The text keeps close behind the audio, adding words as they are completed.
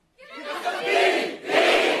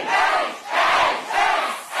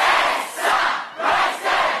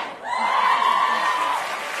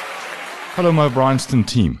Hello, my Bryanston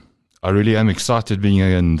team. I really am excited being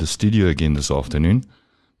in the studio again this afternoon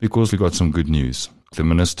because we got some good news. The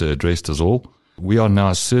Minister addressed us all. We are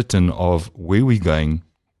now certain of where we're going,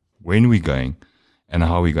 when we're going, and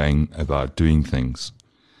how we're going about doing things.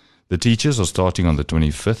 The teachers are starting on the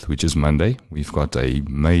 25th, which is Monday. We've got a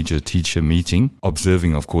major teacher meeting,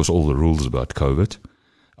 observing, of course, all the rules about COVID.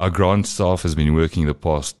 Our grant staff has been working the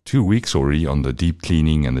past 2 weeks already on the deep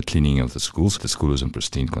cleaning and the cleaning of the schools. The school is in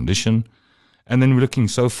pristine condition. And then we're looking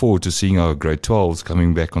so forward to seeing our grade 12s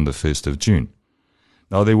coming back on the 1st of June.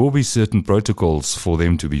 Now, there will be certain protocols for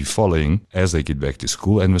them to be following as they get back to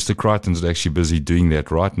school, and Mr. Crichton is actually busy doing that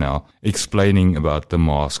right now, explaining about the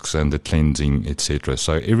masks and the cleansing, etc.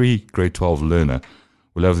 So every grade 12 learner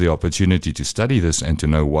will have the opportunity to study this and to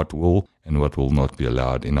know what will and what will not be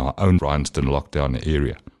allowed in our own Bryanston lockdown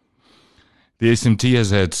area. The SMT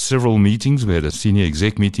has had several meetings. We had a senior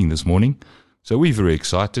exec meeting this morning. So we're very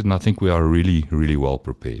excited, and I think we are really, really well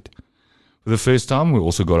prepared. For the first time, we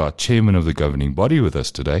also got our chairman of the governing body with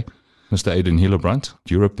us today, Mr. Aidan Hillebrandt.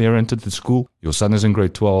 You're a parent at the school. Your son is in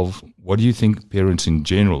grade 12. What do you think parents in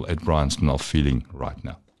general at Bryanston are feeling right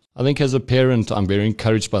now? I think as a parent, I'm very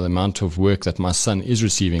encouraged by the amount of work that my son is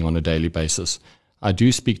receiving on a daily basis. I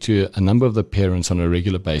do speak to a number of the parents on a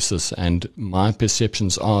regular basis, and my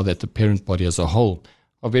perceptions are that the parent body as a whole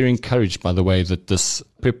are very encouraged by the way that this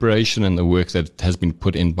preparation and the work that has been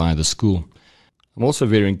put in by the school. I'm also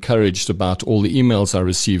very encouraged about all the emails I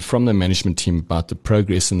received from the management team about the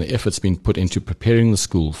progress and the efforts being put into preparing the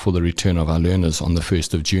school for the return of our learners on the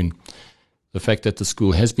 1st of June. The fact that the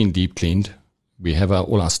school has been deep cleaned, we have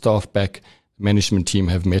all our staff back, the management team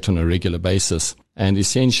have met on a regular basis, and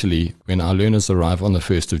essentially when our learners arrive on the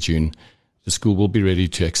 1st of June, the school will be ready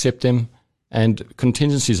to accept them, and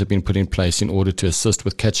contingencies have been put in place in order to assist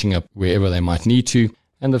with catching up wherever they might need to,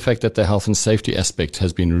 and the fact that the health and safety aspect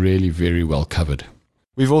has been really very well covered.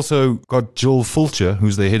 We've also got Jill Fulcher,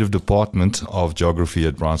 who's the head of department of geography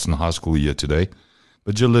at Bryanston High School here today.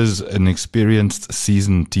 But Jill is an experienced,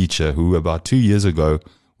 seasoned teacher who about 2 years ago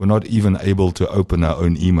were not even able to open our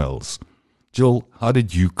own emails. Jill, how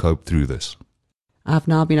did you cope through this? I've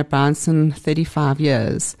now been at Bryanston 35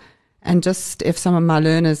 years. And just if some of my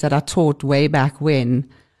learners that I taught way back when,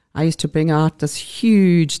 I used to bring out this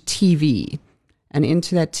huge TV. And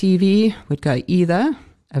into that TV would go either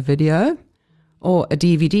a video or a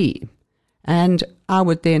DVD. And I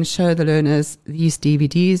would then show the learners these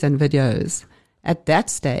DVDs and videos. At that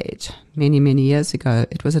stage, many, many years ago,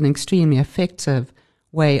 it was an extremely effective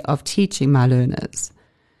way of teaching my learners.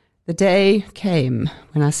 The day came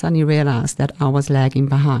when I suddenly realized that I was lagging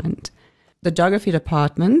behind. The geography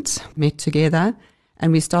department met together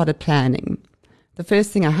and we started planning. The first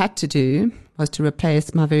thing I had to do was to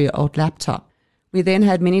replace my very old laptop. We then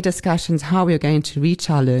had many discussions how we were going to reach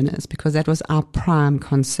our learners because that was our prime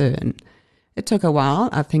concern. It took a while,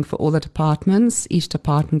 I think, for all the departments. Each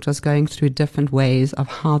department was going through different ways of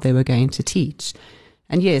how they were going to teach.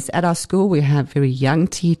 And yes, at our school we have very young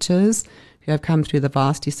teachers who have come through the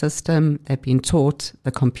varsity system. They've been taught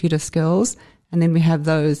the computer skills. And then we have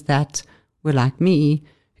those that were like me,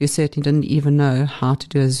 who certainly didn't even know how to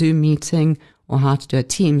do a Zoom meeting or how to do a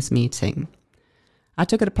Teams meeting. I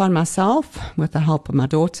took it upon myself, with the help of my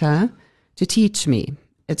daughter, to teach me.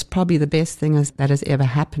 It's probably the best thing that has ever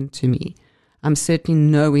happened to me. I'm certainly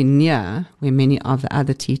nowhere near where many of the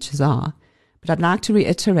other teachers are. But I'd like to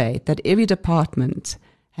reiterate that every department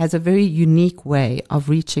has a very unique way of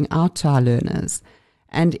reaching out to our learners.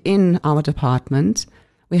 And in our department,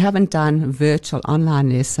 we haven't done virtual online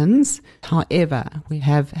lessons. However, we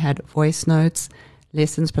have had voice notes,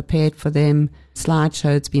 lessons prepared for them,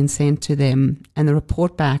 slideshows being sent to them, and the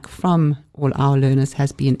report back from all our learners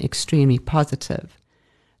has been extremely positive.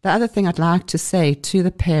 The other thing I'd like to say to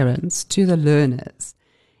the parents, to the learners,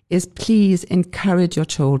 is please encourage your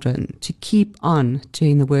children to keep on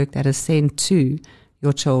doing the work that is sent to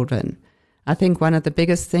your children. I think one of the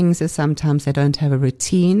biggest things is sometimes they don't have a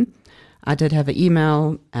routine. I did have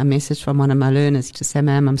a message from one of my learners to say,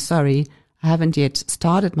 "Ma'am, I'm sorry, I haven't yet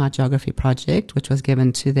started my geography project," which was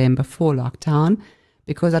given to them before lockdown,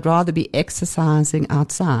 because I'd rather be exercising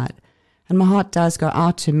outside. And my heart does go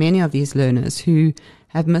out to many of these learners who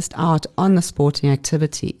have missed out on the sporting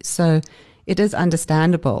activity. So it is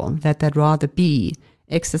understandable that they'd rather be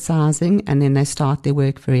exercising and then they start their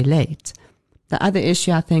work very late. The other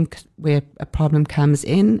issue I think where a problem comes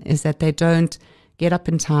in is that they don't get up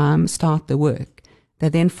in time, start the work. They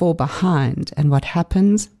then fall behind, and what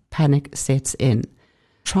happens? Panic sets in.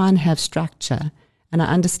 Try and have structure. And I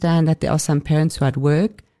understand that there are some parents who are at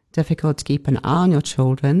work, difficult to keep an eye on your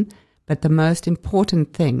children, but the most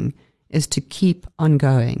important thing is to keep on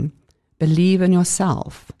going. believe in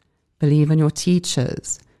yourself, believe in your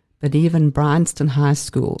teachers, believe in Bryanston High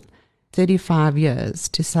School. 35 years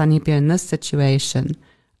to suddenly be in this situation,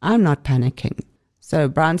 I'm not panicking. So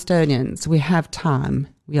Bryanstonians, we have time.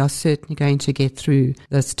 We are certainly going to get through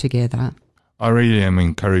this together. I really am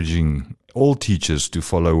encouraging all teachers to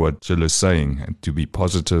follow what Jill is saying and to be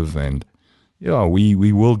positive, and we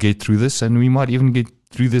will get through this, and we might even get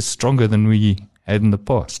through this stronger than we had in the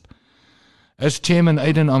past. As Chairman,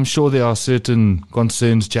 Aidan, I'm sure there are certain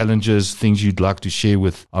concerns, challenges, things you'd like to share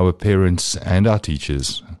with our parents and our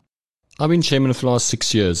teachers. I've been chairman for the last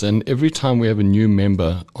 6 years, and every time we have a new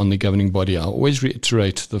member on the governing body, I always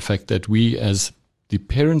reiterate the fact that we as the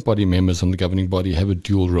parent body members on the governing body have a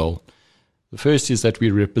dual role. The first is that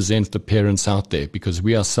we represent the parents out there because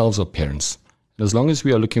we ourselves are parents. And as long as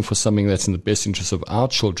we are looking for something that's in the best interest of our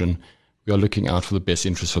children, we are looking out for the best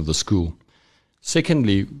interest of the school.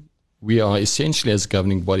 Secondly, we are essentially as a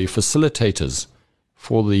governing body facilitators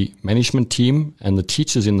for the management team and the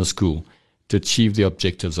teachers in the school to achieve the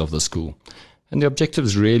objectives of the school. And the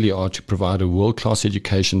objectives really are to provide a world-class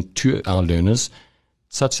education to our learners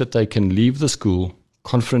such that they can leave the school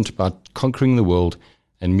confident about conquering the world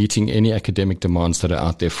and meeting any academic demands that are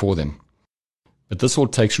out there for them. But this all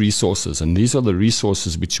takes resources, and these are the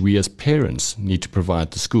resources which we as parents need to provide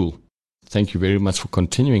the school. Thank you very much for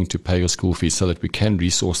continuing to pay your school fees so that we can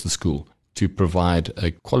resource the school to provide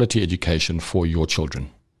a quality education for your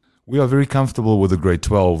children. We are very comfortable with the grade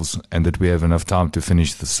 12s and that we have enough time to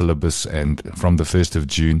finish the syllabus, and from the 1st of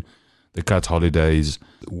June, the cut holidays.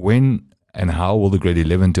 When and how will the grade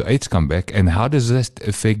 11 to 8s come back, and how does that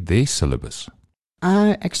affect their syllabus?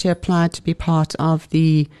 I actually applied to be part of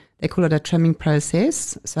they call it a trimming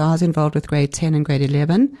process. So I was involved with grade 10 and grade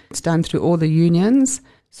 11. It's done through all the unions.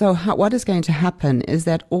 So what is going to happen is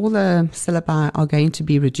that all the syllabi are going to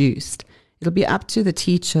be reduced. It'll be up to the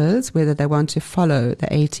teachers whether they want to follow the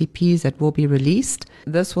ATPs that will be released.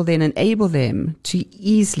 This will then enable them to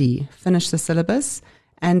easily finish the syllabus.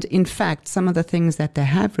 And in fact, some of the things that they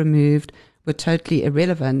have removed were totally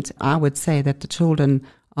irrelevant. I would say that the children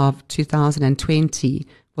of 2020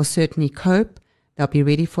 will certainly cope. They'll be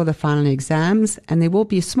ready for the final exams, and there will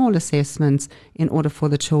be small assessments in order for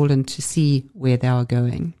the children to see where they are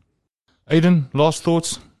going. Aidan, last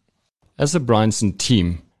thoughts? As a Bryanston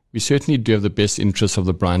team, we certainly do have the best interests of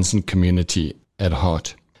the Bryanston community at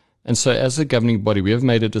heart. And so as a governing body, we have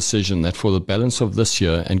made a decision that for the balance of this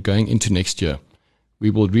year and going into next year,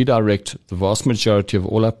 we will redirect the vast majority of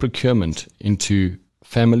all our procurement into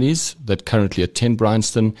families that currently attend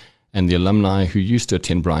Bryanston and the alumni who used to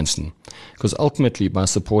attend Bryanston. Because ultimately, by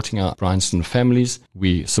supporting our Bryanston families,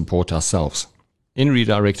 we support ourselves. In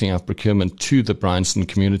redirecting our procurement to the Bryanston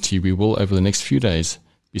community, we will, over the next few days,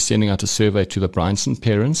 be sending out a survey to the Bryanston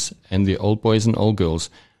parents and the old boys and old girls,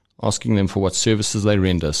 asking them for what services they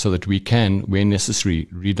render so that we can, where necessary,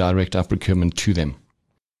 redirect our procurement to them.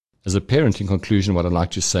 As a parent, in conclusion, what I'd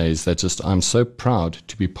like to say is that I'm so proud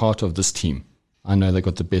to be part of this team. I know they've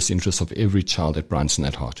got the best interests of every child at Bryanston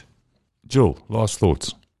at heart. Jill, last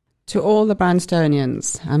thoughts. To all the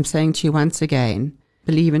Bryanstonians, I'm saying to you once again,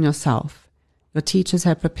 believe in yourself. Your teachers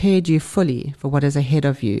have prepared you fully for what is ahead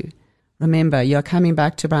of you. Remember, you're coming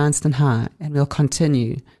back to Bryanston High, and we'll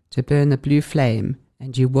continue to burn the blue flame,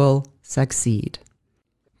 and you will succeed.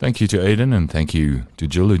 Thank you to Aidan, and thank you to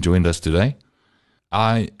Jill who joined us today.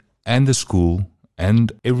 I and the school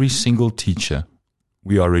and every single teacher,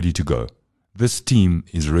 we are ready to go. This team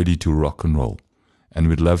is ready to rock and roll. And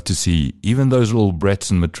we'd love to see even those little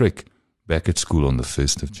brats in matric back at school on the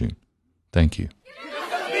 1st of June. Thank you.